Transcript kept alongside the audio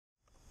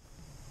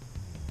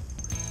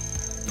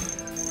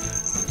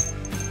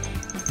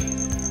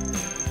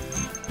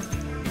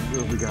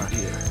got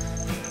here?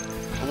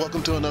 Well,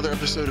 welcome to another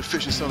episode of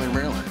Fishing Southern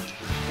Maryland.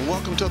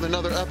 Welcome to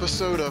another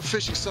episode of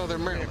Fishing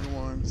Southern Maryland. Hey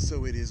everyone,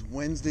 so it is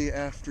Wednesday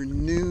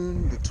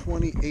afternoon, the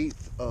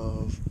 28th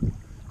of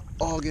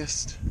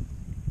August,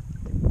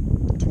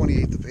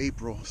 28th of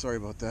April, sorry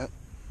about that.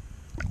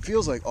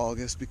 Feels like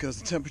August because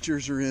the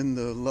temperatures are in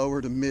the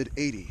lower to mid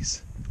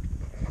 80s.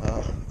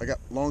 I got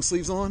long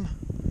sleeves on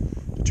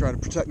to try to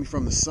protect me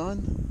from the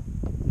sun.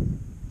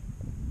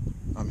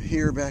 I'm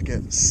here back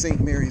at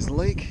St. Mary's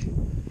Lake,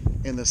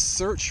 and the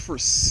search for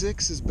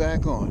 6 is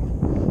back on.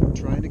 I'm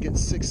trying to get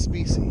 6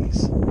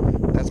 species.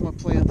 That's my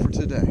plan for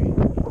today.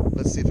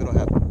 Let's see if it'll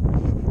happen.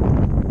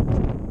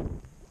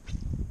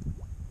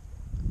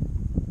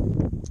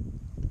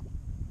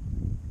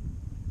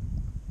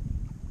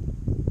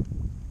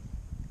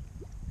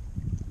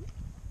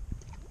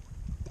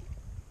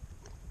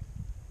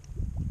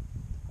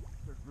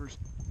 First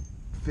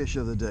fish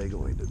of the day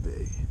going to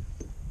be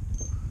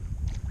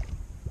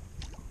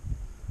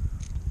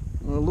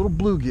a little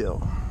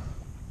bluegill.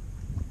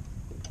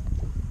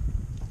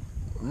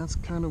 That's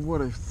kind of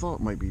what I thought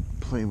might be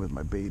playing with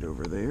my bait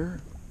over there.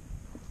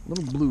 A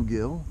little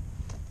bluegill.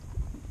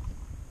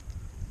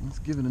 Let's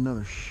give it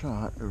another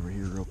shot over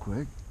here real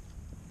quick.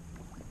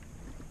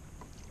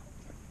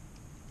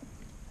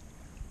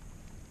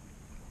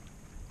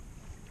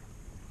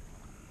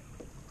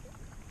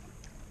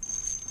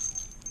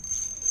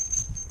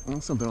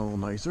 And something a little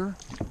nicer.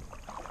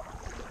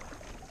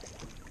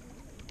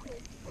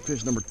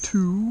 Fish number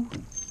 2.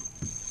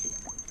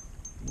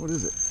 What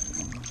is it?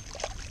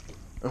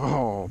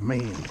 Oh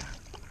man,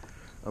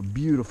 a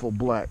beautiful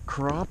black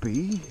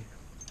crappie.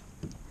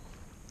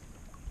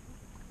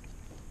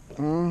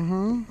 A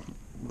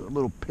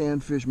little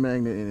panfish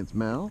magnet in its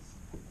mouth.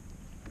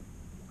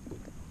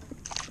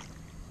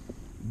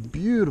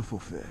 Beautiful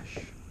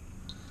fish.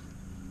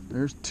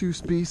 There's 2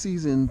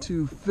 species and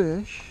 2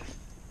 fish.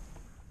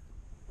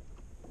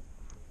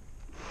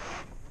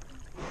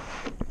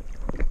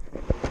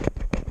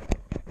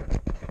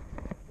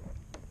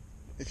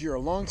 If you're a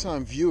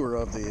long-time viewer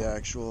of the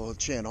actual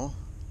channel,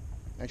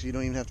 actually you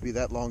don't even have to be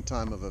that long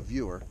time of a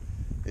viewer.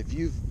 If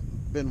you've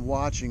been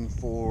watching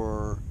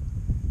for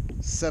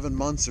 7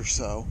 months or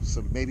so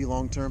maybe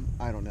long-term,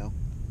 I don't know,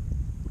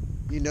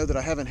 you know that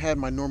I haven't had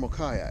my normal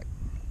kayak.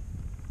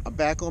 I'm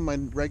back on my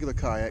regular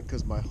kayak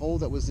because my hole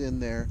that was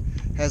in there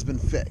has been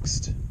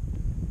fixed.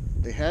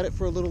 They had it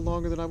for a little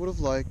longer than I would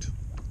have liked,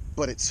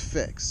 but it's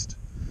fixed.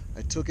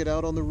 I took it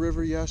out on the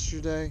river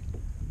yesterday.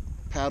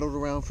 Paddled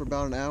around for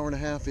about an hour and a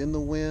half in the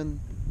wind,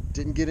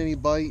 didn't get any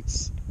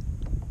bites,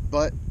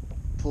 but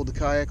pulled the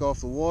kayak off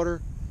the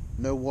water,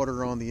 no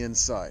water on the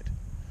inside.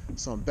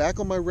 So I'm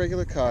back on my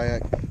regular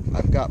kayak.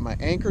 I've got my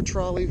anchor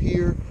trolley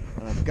here,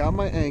 and I've got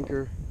my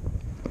anchor.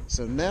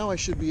 So now I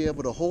should be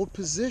able to hold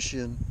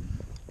position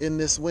in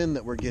this wind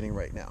that we're getting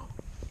right now.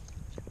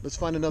 Let's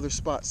find another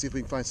spot, see if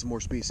we can find some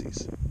more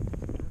species.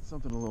 That's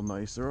something a little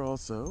nicer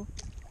also.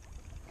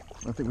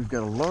 I think we've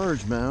got a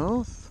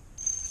largemouth.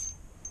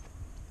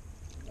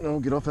 Oh,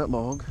 get off that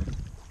log.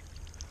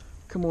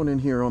 Come on in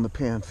here on the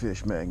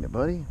panfish magnet,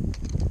 buddy.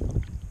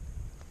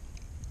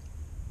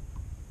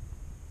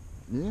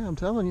 Yeah, I'm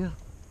telling you.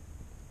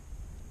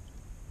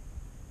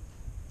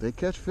 They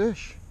catch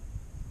fish.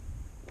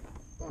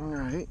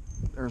 Alright,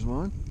 there's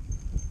one.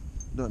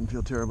 Doesn't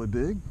feel terribly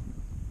big.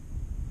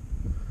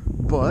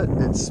 But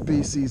it's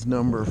species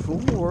number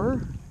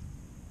 4.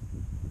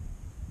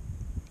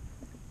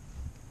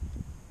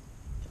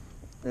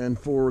 And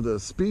for the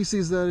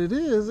species that it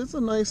is, it's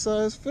a nice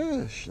sized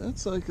fish.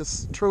 That's like a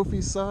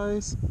trophy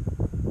size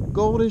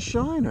golden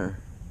shiner.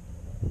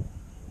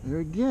 There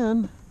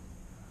again,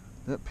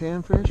 that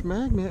panfish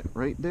magnet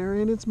right there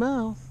in its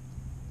mouth.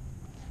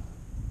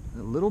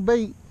 That little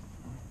bait.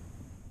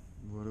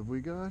 What have we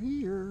got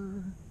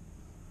here?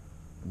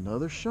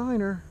 Another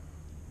shiner.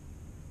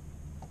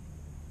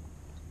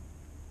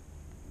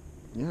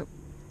 Yep,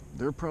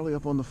 they're probably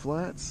up on the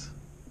flats,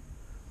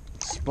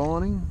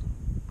 spawning.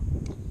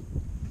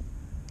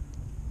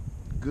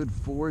 Good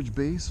forage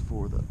base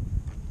for the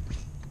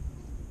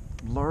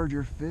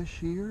larger fish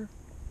here.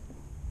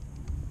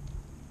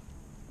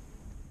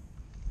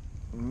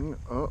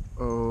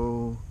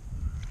 Uh-oh.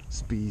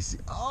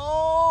 Species.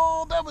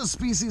 Oh, that was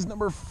species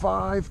number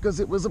 5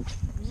 because it was a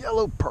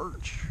yellow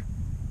perch.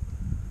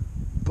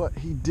 But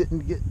he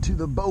didn't get to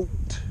the boat.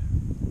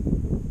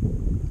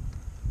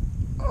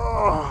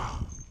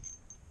 Oh.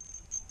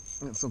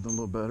 That's something a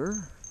little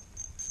better.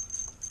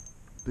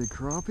 Big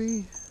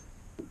crappie.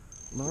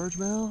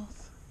 Largemouth.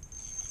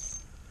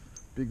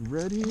 Big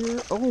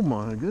redear. Oh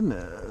my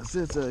goodness,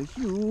 it's a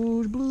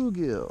huge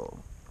bluegill.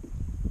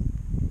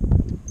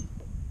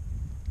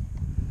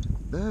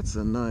 That's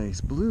a nice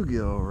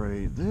bluegill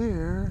right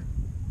there.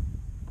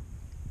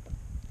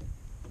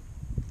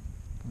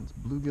 That's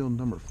bluegill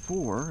number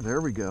 4.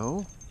 There we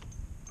go.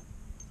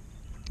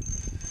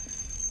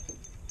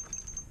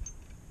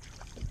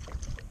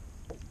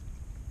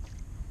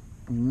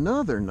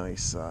 Another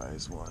nice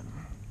size one.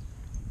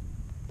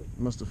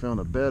 Must have found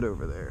a bed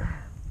over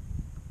there.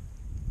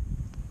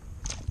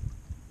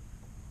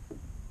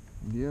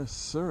 Yes,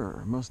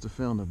 sir. Must have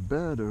found a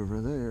bed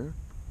over there.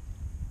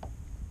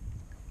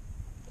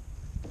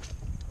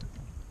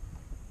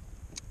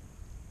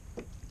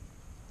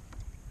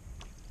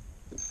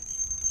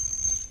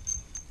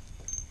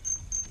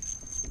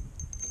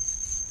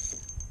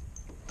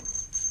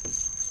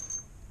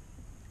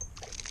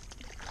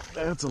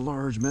 That's a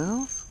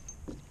largemouth.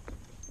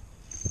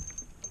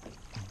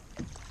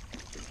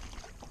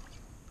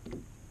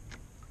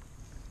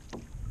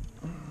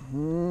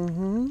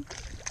 Mm-hmm.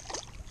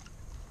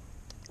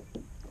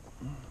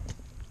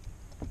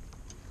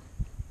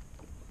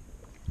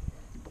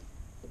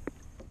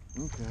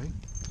 Okay.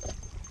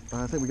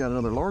 I think we got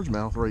another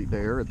largemouth right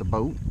there at the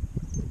boat.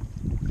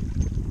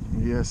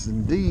 Yes,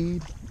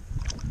 indeed.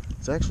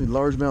 It's actually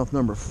largemouth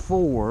number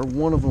 4.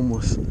 One of them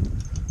was,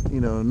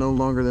 no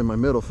longer than my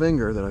middle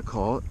finger that I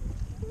caught.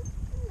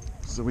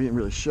 So we didn't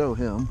really show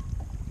him.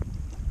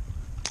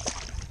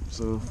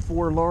 So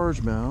 4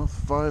 largemouth,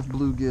 5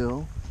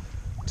 bluegill,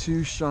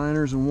 2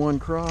 shiners, and 1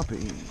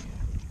 crappie.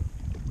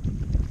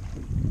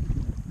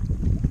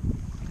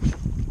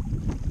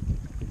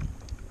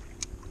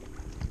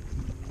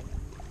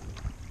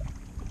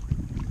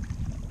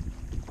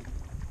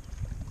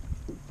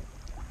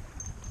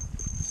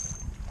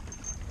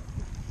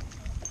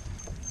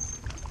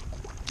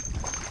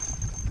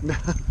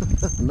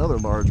 Another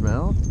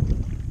largemouth.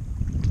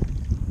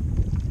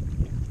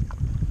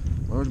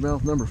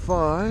 Largemouth number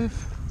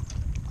 5.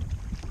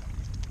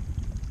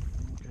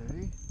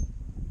 Okay.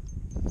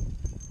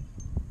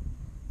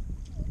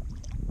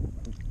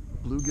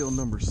 Bluegill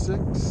number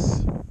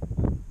 6.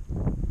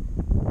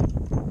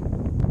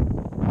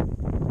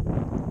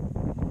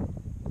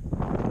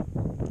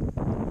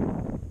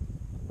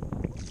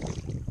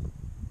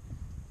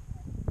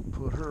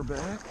 Put her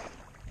back.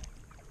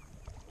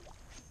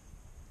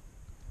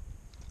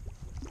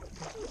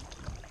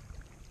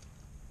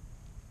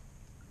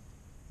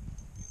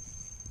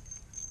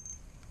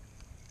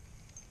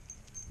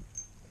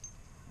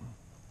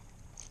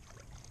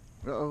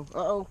 Uh-oh,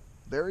 uh-oh.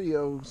 There he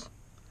goes.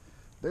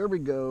 There we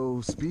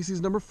go.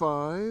 Species number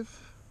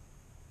 5.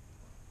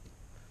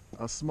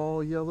 A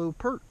small yellow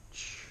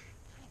perch.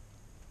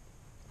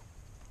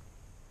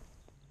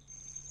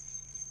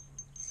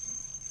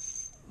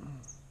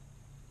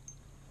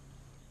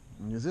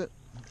 Is it?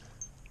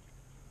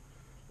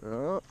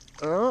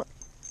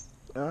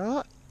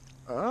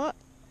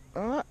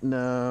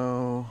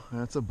 No,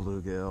 that's a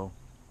bluegill.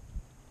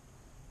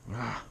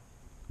 Ah.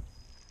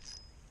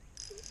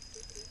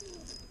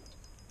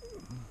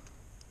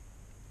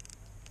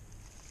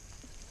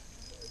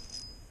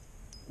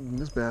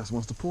 This bass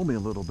wants to pull me a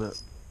little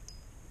bit.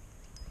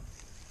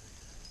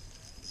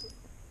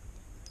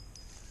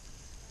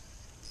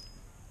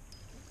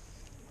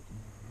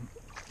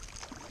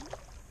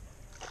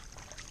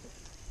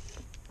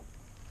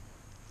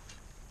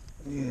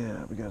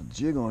 Yeah, we got a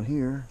jig on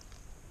here.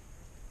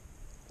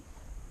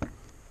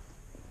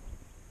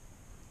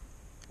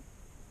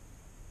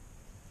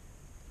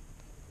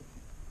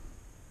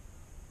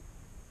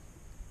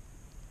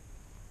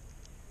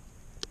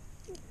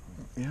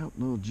 Yep,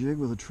 little jig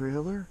with a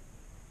trailer.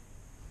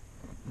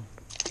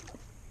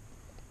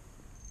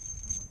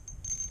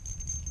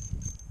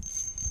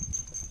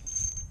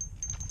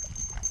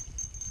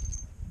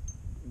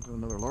 Got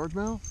another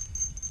largemouth.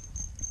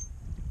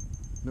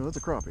 No, that's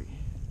a crappie.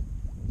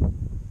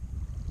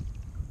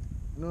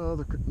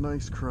 Another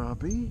nice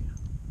crappie.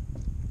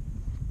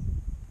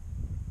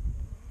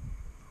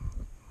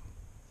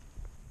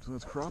 So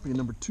that's crappie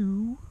number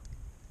 2.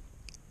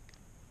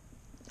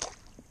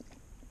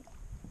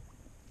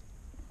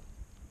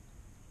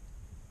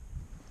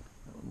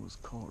 That one was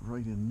caught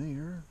right in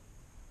there.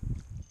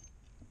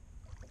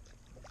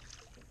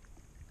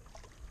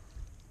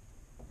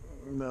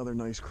 Another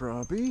nice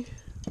crappie.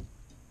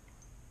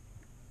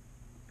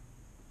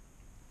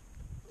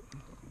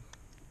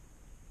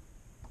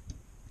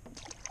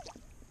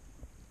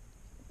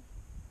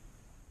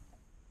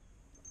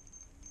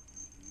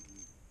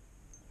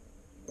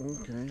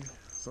 Okay,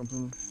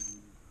 something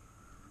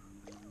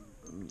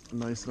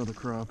nice, another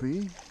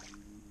crappie. I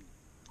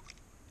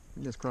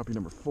think that's crappie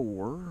number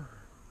 4.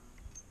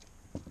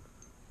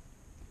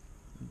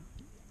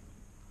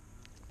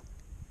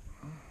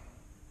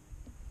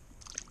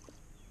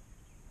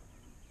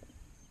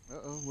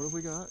 Uh-oh, what have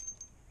we got?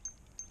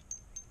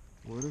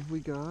 What have we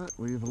got?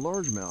 We have a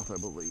largemouth, I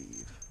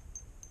believe.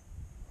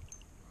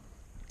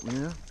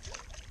 Yeah,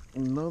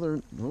 another,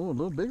 a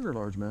little bigger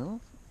largemouth.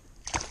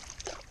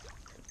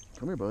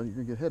 Come here, bud. You're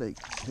gonna get a headache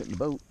hitting the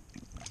boat.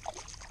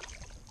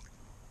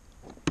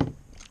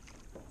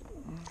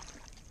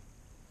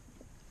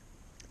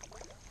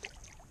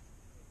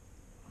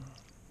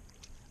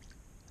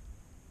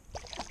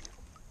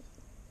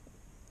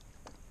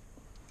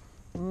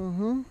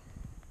 Mm-hmm.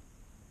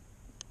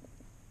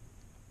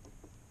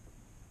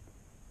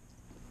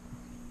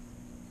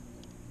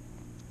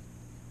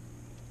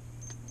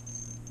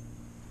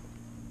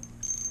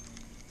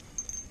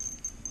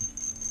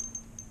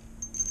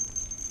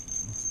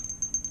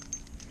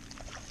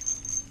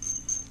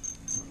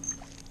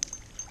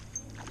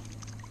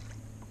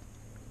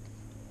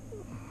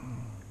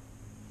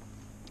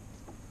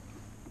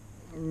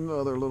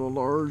 another little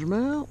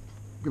largemouth.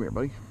 Come here,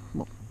 buddy.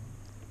 Come on.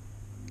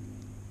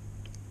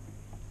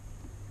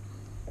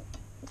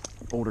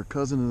 Older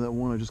cousin of that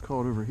one I just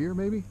caught over here,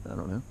 maybe? I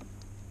don't know.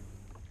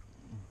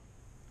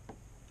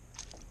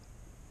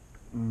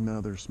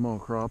 Another small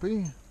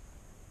crappie.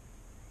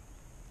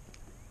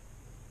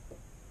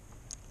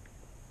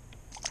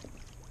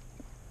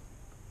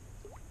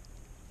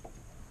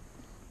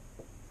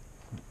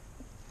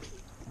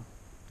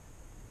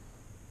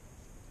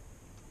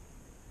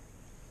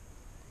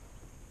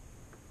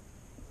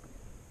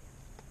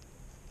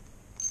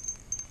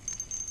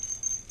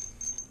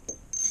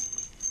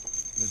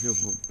 That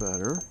feels a little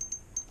better.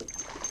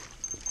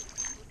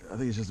 I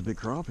think it's just a big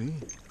crappie.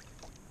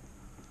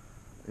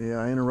 Yeah,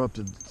 I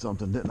interrupted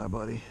something, didn't I,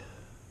 buddy?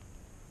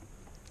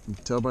 You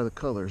can tell by the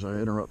colors I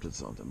interrupted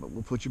something, but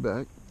we'll put you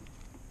back.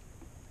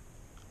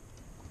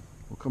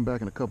 We'll come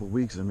back in a couple of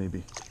weeks and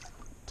maybe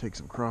take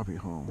some crappie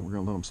home. We're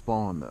gonna let them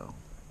spawn though.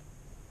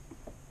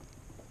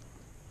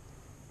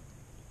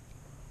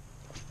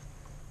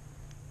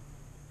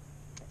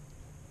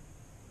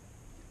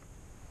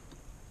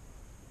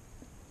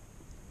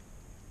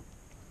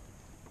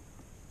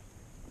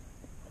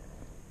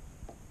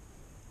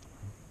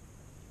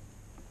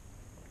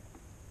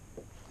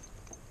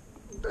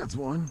 That's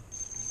one.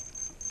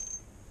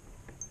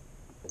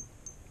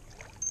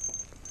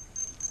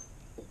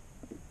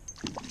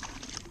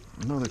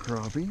 Another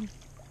crappie.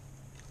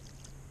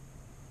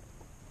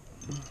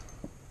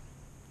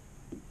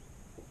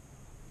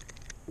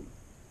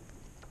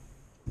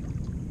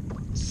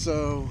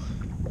 So,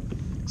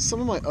 some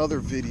of my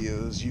other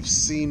videos, you've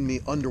seen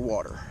me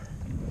underwater.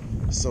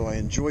 So I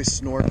enjoy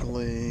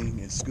snorkeling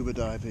and scuba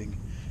diving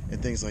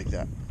and things like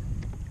that.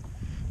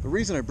 The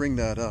reason I bring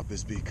that up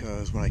is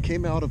because when I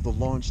came out of the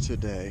launch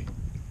today,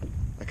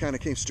 I kind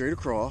of came straight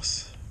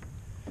across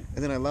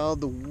and then I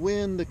allowed the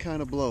wind to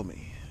kind of blow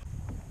me.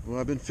 Well,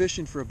 I've been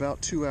fishing for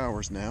about 2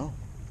 hours now,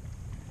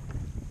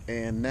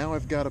 and now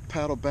I've got to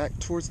paddle back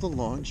towards the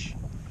launch,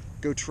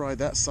 go try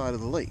that side of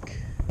the lake.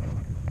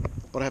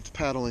 But I have to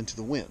paddle into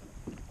the wind.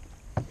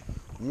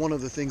 One of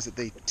the things that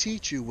they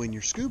teach you when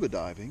you're scuba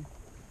diving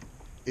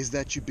is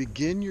that you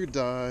begin your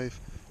dive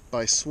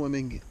by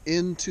swimming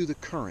into the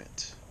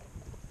current.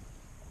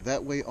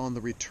 That way on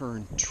the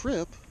return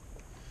trip,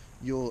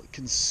 you'll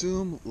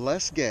consume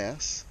less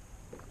gas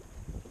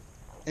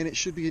and it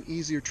should be an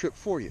easier trip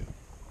for you.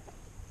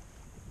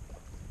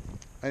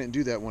 I didn't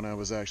do that when I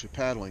was actually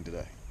paddling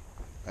today.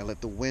 I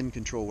let the wind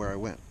control where I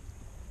went.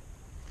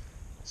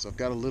 So I've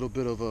got a little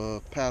bit of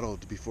a paddle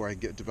before I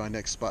get to my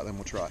next spot, then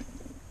we'll try.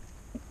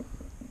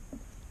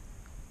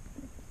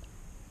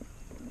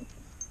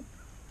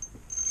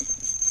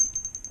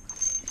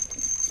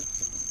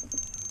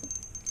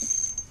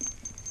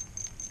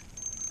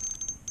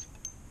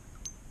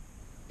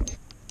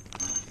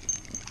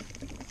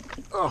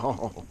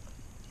 Oh.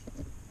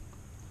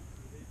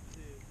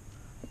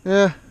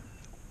 Yeah.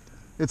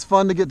 It's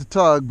fun to get to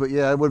tug, but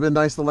yeah, it would have been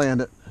nice to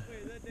land it. Wait,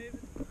 is that David?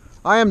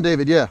 I am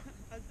David, yeah.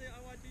 I watch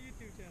a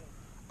YouTube channel.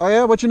 Oh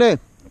yeah? What's your name?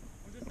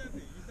 I'm Giuseppe.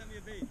 You sent me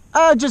a bait.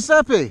 Ah,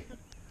 Giuseppe.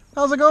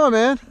 How's it going,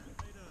 man? How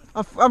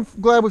you doing? I'm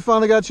glad we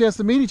finally got a chance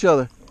to meet each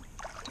other.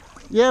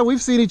 Yeah,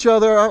 we've seen each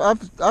other.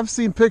 I've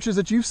seen pictures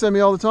that you send me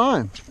all the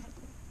time.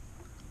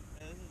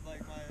 Yeah, this is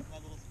like my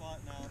little spot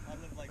now. I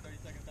live like 30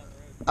 seconds down the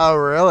road. Oh,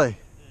 really? Yeah.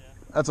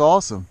 That's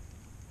awesome.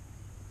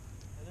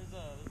 And there's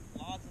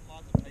lots and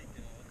lots of pike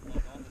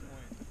like on the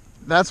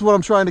point. That's what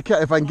I'm trying to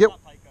catch. If I can get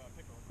Not pike,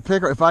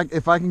 pickerel.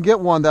 if I can get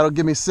one, that'll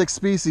give me 6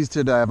 species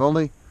today.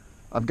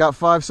 I've got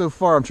 5 so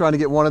far. I'm trying to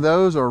get one of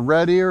those or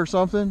redear or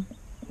something.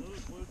 A little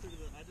closer to the,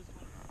 I just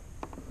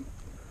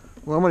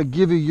want. Well, I'm going to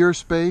give you your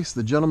space.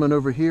 The gentleman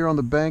over here on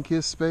the bank,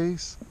 his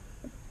space.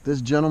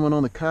 This gentleman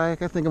on the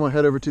kayak. I think I'm going to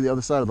head over to the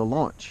other side of the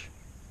launch.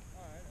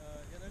 All right.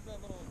 Yeah, there's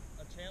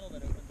a channel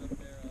that opens up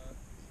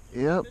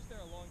there. Yep. I fished there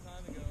a long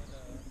time ago,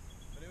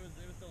 but it was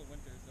still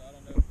winter, so I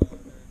don't know if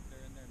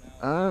they're in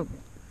there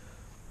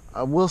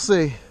now. We'll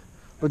see.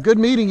 But good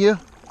meeting you. I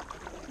haven't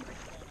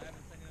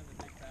seen another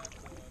big pass,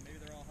 so maybe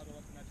they're all huddled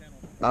up in that channel.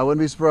 I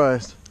wouldn't be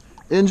surprised.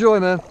 Enjoy,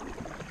 man.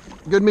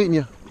 Good meeting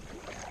you.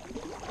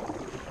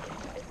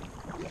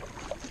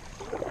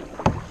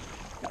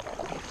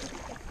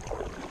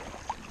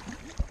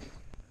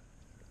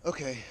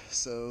 Okay,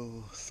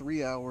 so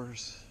 3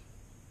 hours,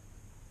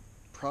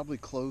 probably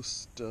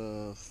close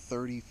to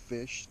 30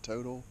 fish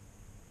total,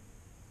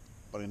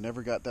 but I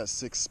never got that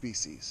 6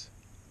 species.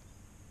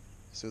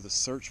 So the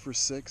search for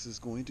 6 is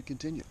going to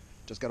continue.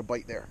 Just got a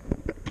bite there.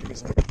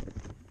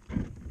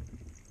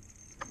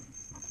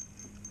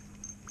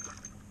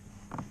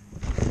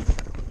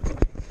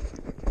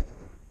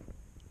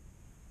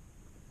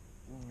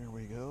 There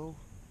we go.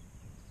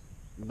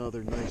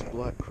 Another nice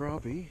black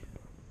crappie.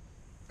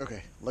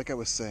 Okay, like I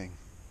was saying,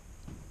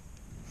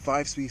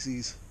 5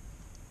 species,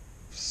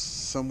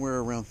 somewhere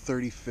around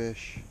 30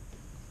 fish.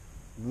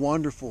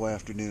 Wonderful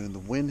afternoon. The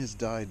wind has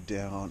died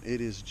down.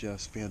 It is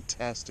just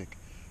fantastic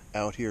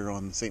out here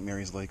on St.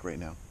 Mary's Lake right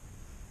now.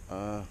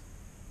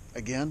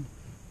 Again,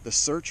 the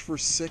search for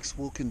 6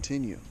 will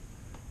continue.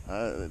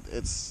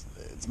 It's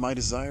my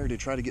desire to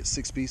try to get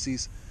 6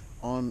 species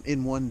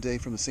in one day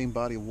from the same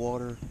body of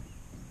water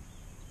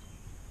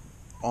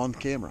on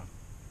camera.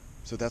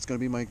 So that's going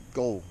to be my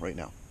goal right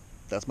now.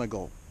 That's my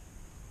goal.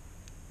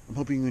 I'm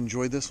hoping you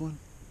enjoyed this one.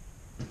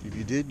 If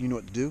you did, you know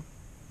what to do.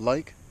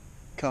 Like,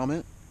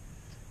 comment.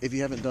 If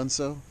you haven't done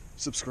so,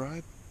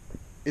 subscribe.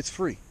 It's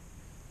free.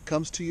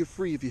 Comes to you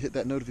free if you hit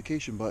that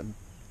notification button.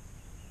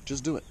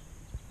 Just do it.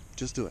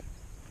 Just do it.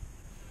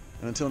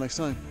 And until next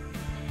time,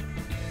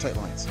 tight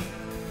lines.